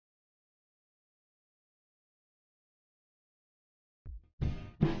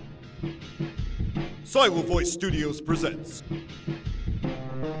Silo Voice Studios presents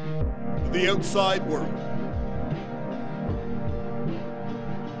The Outside World.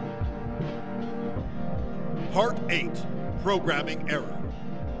 Part 8, Programming Error.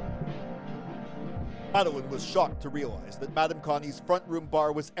 Madeline was shocked to realize that Madame Connie's front room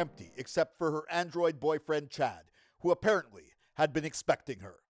bar was empty except for her android boyfriend Chad, who apparently had been expecting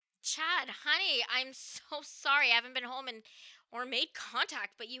her. Chad, honey, I'm so sorry I haven't been home or made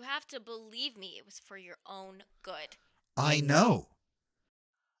contact, but you have to believe me, it was for your own good. I know.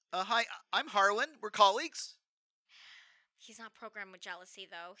 Hi, I'm Harlan. We're colleagues. He's not programmed with jealousy,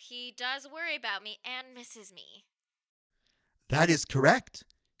 though. He does worry about me and misses me. That is correct.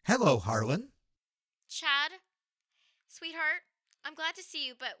 Hello, Harlan. Chad, sweetheart, I'm glad to see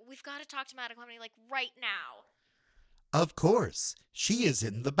you, but we've got to talk to Madame Connie, right now. Of course. She is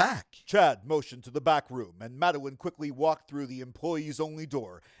in the back. Chad motioned to the back room, and Madeline quickly walked through the employees-only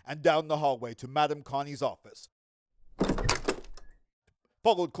door and down the hallway to Madame Connie's office,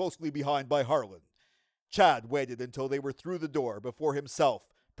 followed closely behind by Harlan. Chad waited until they were through the door before himself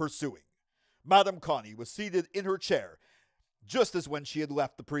pursuing. Madame Connie was seated in her chair, just as when she had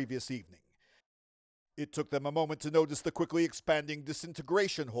left the previous evening. It took them a moment to notice the quickly expanding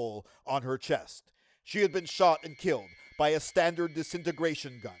disintegration hole on her chest. She had been shot and killed by a standard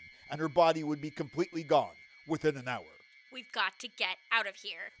disintegration gun, and her body would be completely gone within an hour. We've got to get out of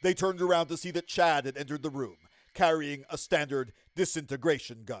here. They turned around to see that Chad had entered the room, carrying a standard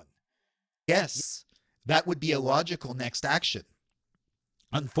disintegration gun. Yes, that would be a logical next action.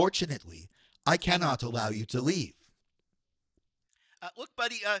 Unfortunately, I cannot allow you to leave. Look,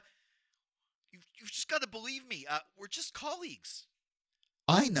 buddy, you've just got to believe me. We're just colleagues.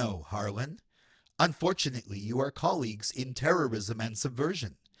 I know, Harlan. Unfortunately, you are colleagues in terrorism and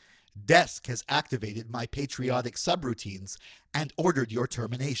subversion. Desk has activated my patriotic subroutines and ordered your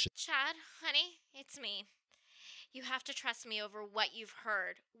termination. Chad, honey, it's me. You have to trust me over what you've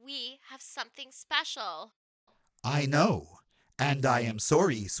heard. We have something special. I know, and I am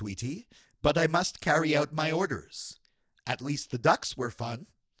sorry, sweetie, but I must carry out my orders. At least the ducks were fun.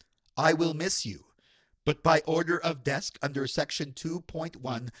 I will miss you, but by order of Desk under Section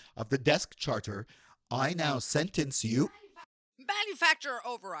 2.1 of the Desk Charter, I now sentence you... Manufacturer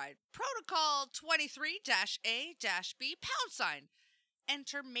override. Protocol 23-A-B #.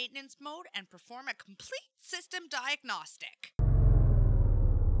 Enter maintenance mode and perform a complete system diagnostic.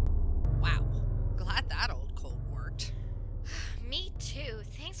 Wow. Glad that old code worked. Me too.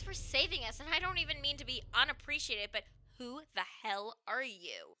 Thanks for saving us, and I don't even mean to be unappreciated, but who the hell are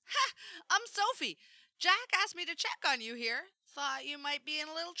you? Ha! I'm Sophie. Jack asked me to check on you here. Thought you might be in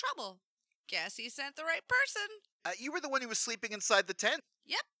a little trouble. Guess he sent the right person. You were the one who was sleeping inside the tent.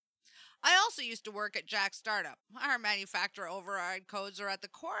 Yep. I also used to work at Jack's startup. Our manufacturer override codes are at the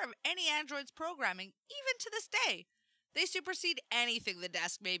core of any android's programming, even to this day. They supersede anything the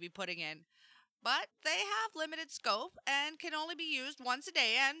desk may be putting in. But they have limited scope and can only be used once a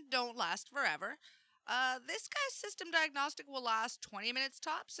day and don't last forever. This guy's system diagnostic will last 20 minutes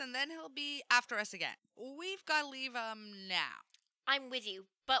tops, and then he'll be after us again. We've got to leave now. I'm with you,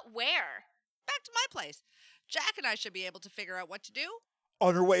 but where? Back to my place. Jack and I should be able to figure out what to do.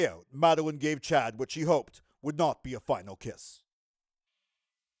 On her way out, Madeline gave Chad what she hoped would not be a final kiss.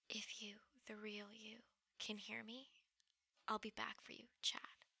 If you, the real you, can hear me, I'll be back for you, Chad.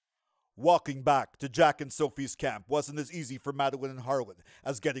 Walking back to Jack and Sophie's camp wasn't as easy for Madeline and Harlan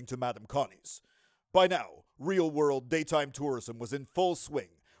as getting to Madame Connie's. By now, real-world daytime tourism was in full swing,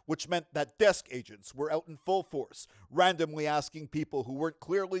 which meant that desk agents were out in full force, randomly asking people who weren't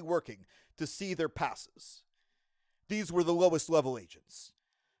clearly working to see their passes. These were the lowest-level agents,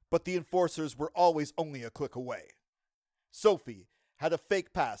 but the enforcers were always only a click away. Sophie had a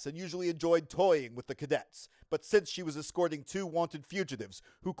fake pass and usually enjoyed toying with the cadets, but since she was escorting two wanted fugitives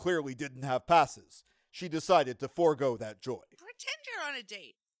who clearly didn't have passes, she decided to forego that joy. Pretend you're on a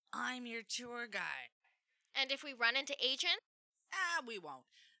date. I'm your tour guide. And if we run into agents? We won't.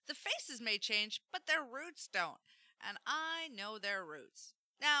 The faces may change, but their roots don't. And I know their roots.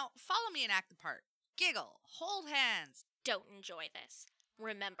 Now, follow me and act the part. Giggle. Hold hands. Don't enjoy this.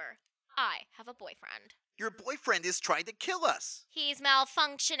 Remember, I have a boyfriend. Your boyfriend is trying to kill us. He's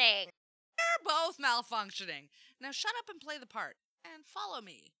malfunctioning. They're both malfunctioning. Now shut up and play the part. And follow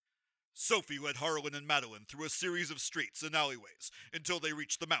me. Sophie led Harlan and Madeline through a series of streets and alleyways until they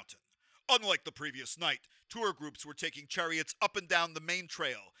reached the mountain. Unlike the previous night, tour groups were taking chariots up and down the main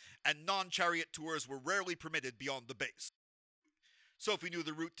trail, and non-chariot tours were rarely permitted beyond the base. Sophie knew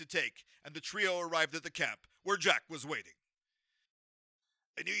the route to take, and the trio arrived at the camp, where Jack was waiting.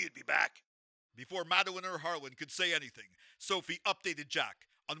 I knew you'd be back. Before Madeline or Harlan could say anything, Sophie updated Jack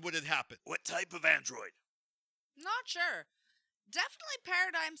on what had happened. What type of android? Not sure. Definitely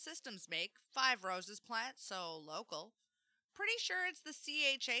Paradigm Systems make. Five Roses plant, so local. Pretty sure it's the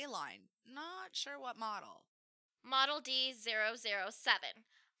CHA line. Not sure what model. Model D007.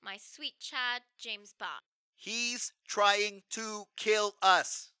 My sweet Chad, James Bond. He's trying to kill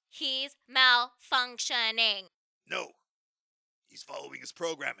us. He's malfunctioning. No. He's following his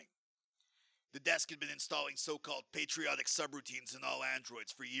programming. The desk had been installing so-called patriotic subroutines in all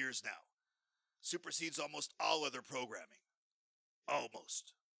androids for years now. Supersedes almost all other programming.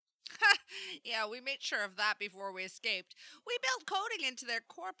 Almost. Yeah, we made sure of that before we escaped. We built coding into their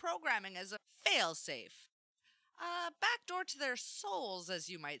core programming as a fail-safe. Backdoor to their souls, as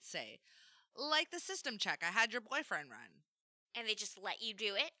you might say. Like the system check I had your boyfriend run. And they just let you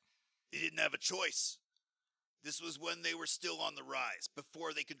do it? They didn't have a choice. This was when they were still on the rise,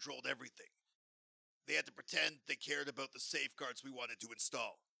 before they controlled everything. They had to pretend they cared about the safeguards we wanted to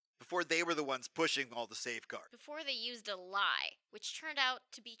install. Before they were the ones pushing all the safeguards. Before they used a lie, which turned out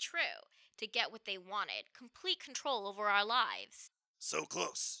to be true, to get what they wanted. Complete control over our lives. So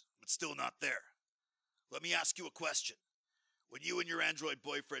close, but still not there. Let me ask you a question. When you and your android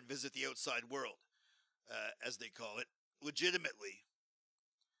boyfriend visit the outside world, as they call it, legitimately,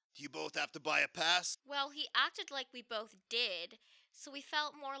 do you both have to buy a pass? Well, he acted like we both did, so we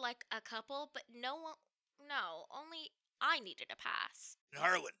felt more like a couple, but only I needed a pass. And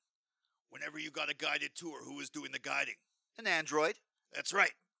Harlan, whenever you got a guided tour, who was doing the guiding? An android. That's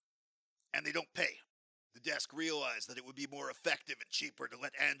right. And they don't pay. The desk realized that it would be more effective and cheaper to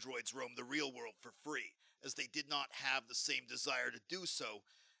let androids roam the real world for free, as they did not have the same desire to do so,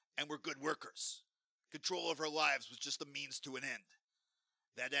 and were good workers. Control of our lives was just a means to an end.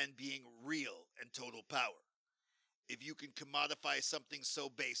 That end being real and total power. If you can commodify something so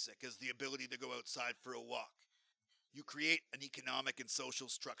basic as the ability to go outside for a walk, you create an economic and social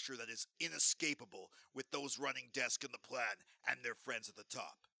structure that is inescapable with those running desk in the plan and their friends at the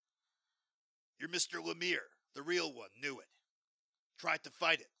top. Your Mr. Lemire, the real one, knew it. Tried to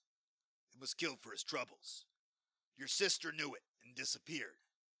fight it, and was killed for his troubles. Your sister knew it and disappeared.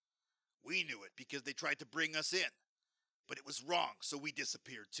 We knew it because they tried to bring us in. But it was wrong, so we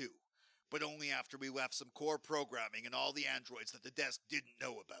disappeared too. But only after we left some core programming and all the androids that the desk didn't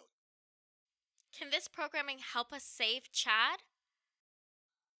know about. Can this programming help us save Chad?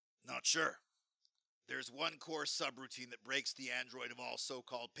 Not sure. There's one core subroutine that breaks the android of all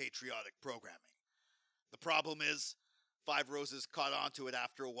so-called patriotic programming. The problem is, Five Roses caught on to it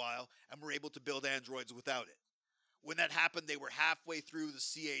after a while and were able to build androids without it. When that happened, they were halfway through the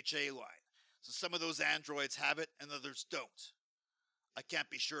CHA line, so some of those androids have it and others don't. I can't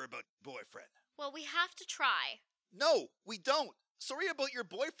be sure about boyfriend. Well, we have to try. No, we don't. Sorry about your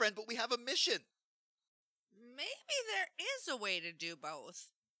boyfriend, but we have a mission. Maybe there is a way to do both.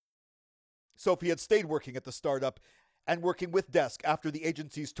 Sophie had stayed working at the startup and working with Desk after the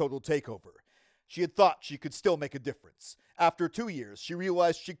agency's total takeover. She had thought she could still make a difference. After 2 years, she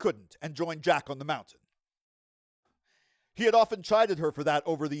realized she couldn't and joined Jack on the mountain. He had often chided her for that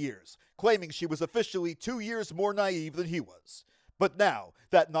over the years, claiming she was officially 2 years more naive than he was. But now,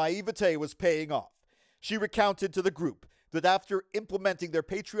 that naivete was paying off. She recounted to the group that after implementing their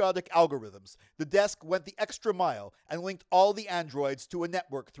patriotic algorithms, the desk went the extra mile and linked all the androids to a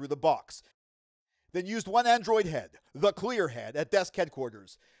network through the box. Then used one android head, the Clear Head, at desk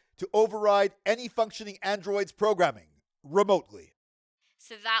headquarters to override any functioning android's programming remotely.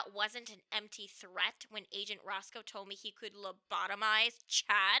 So that wasn't an empty threat when Agent Roscoe told me he could lobotomize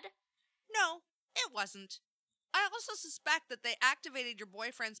Chad? No, it wasn't. I also suspect that they activated your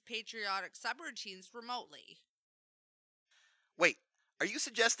boyfriend's patriotic subroutines remotely. Wait, are you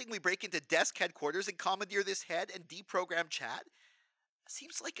suggesting we break into desk headquarters and commandeer this head and deprogram Chad?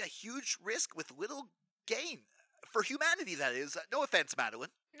 Seems like a huge risk with little gain. For humanity, that is. No offense, Madeline.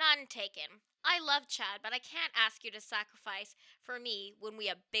 None taken. I love Chad, but I can't ask you to sacrifice for me when we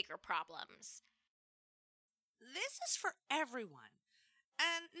have bigger problems. This is for everyone.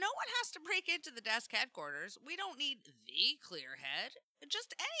 And no one has to break into the desk headquarters. We don't need the Clear Head.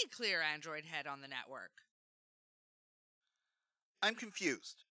 Just any clear android head on the network. I'm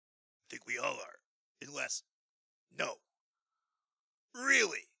confused. I think we all are. Unless... No.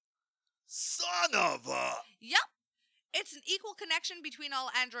 Really? Son of a... Yup. It's an equal connection between all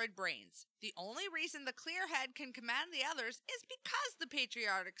android brains. The only reason the Clear Head can command the others is because the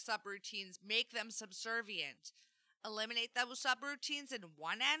patriotic subroutines make them subservient. Eliminate those subroutines in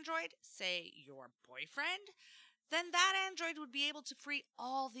one android, say your boyfriend, then that android would be able to free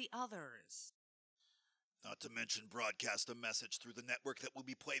all the others. Not to mention broadcast a message through the network that will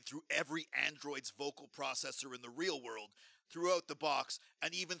be played through every android's vocal processor in the real world, throughout the box,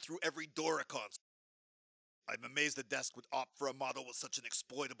 and even through every Dora console. I'm amazed the desk would opt for a model with such an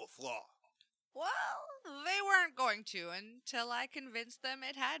exploitable flaw. Well, they weren't going to until I convinced them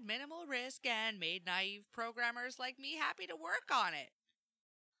it had minimal risk and made naive programmers like me happy to work on it.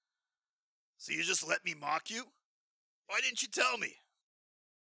 So you just let me mock you? Why didn't you tell me?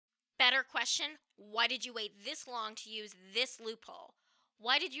 Better question, why did you wait this long to use this loophole?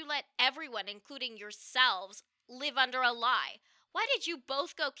 Why did you let everyone, including yourselves, live under a lie? Why did you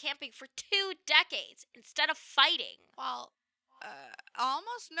both go camping for 2 decades instead of fighting? Well,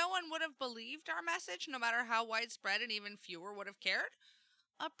 almost no one would have believed our message, no matter how widespread, and even fewer would have cared.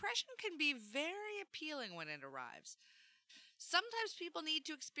 Oppression can be very appealing when it arrives. Sometimes people need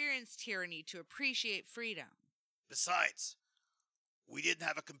to experience tyranny to appreciate freedom. Besides, we didn't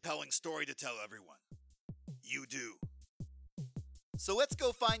have a compelling story to tell everyone. You do. So let's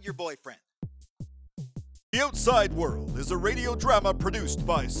go find your boyfriend. The Outside World is a radio drama produced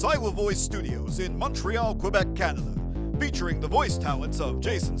by Silo Voice Studios in Montreal, Quebec, Canada, featuring the voice talents of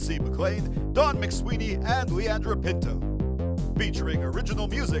Jason C. McLean, Don McSweeney, and Leandra Pinto. Featuring original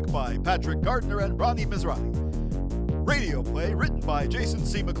music by Patrick Gardner and Ronnie Mizrahi. Radio play written by Jason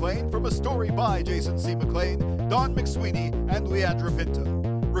C. McLean from a story by Jason C. McLean, Don McSweeney, and Leandra Pinto.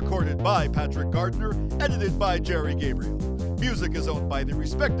 Recorded by Patrick Gardner, edited by Jerry Gabriel. Music is owned by the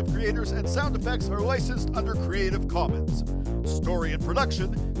respective creators and sound effects are licensed under Creative Commons. Story and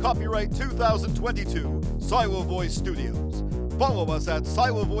production, copyright 2022, Silo Voice Studios. Follow us at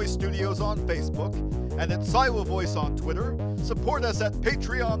Silo Voice Studios on Facebook and at Silo Voice on Twitter. Support us at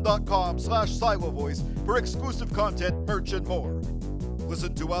patreon.com/SiloVoice for exclusive content, merch, and more.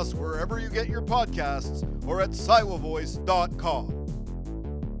 Listen to us wherever you get your podcasts or at silovoice.com.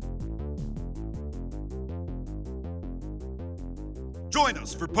 Join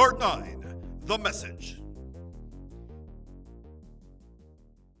us for Part 9, The Message.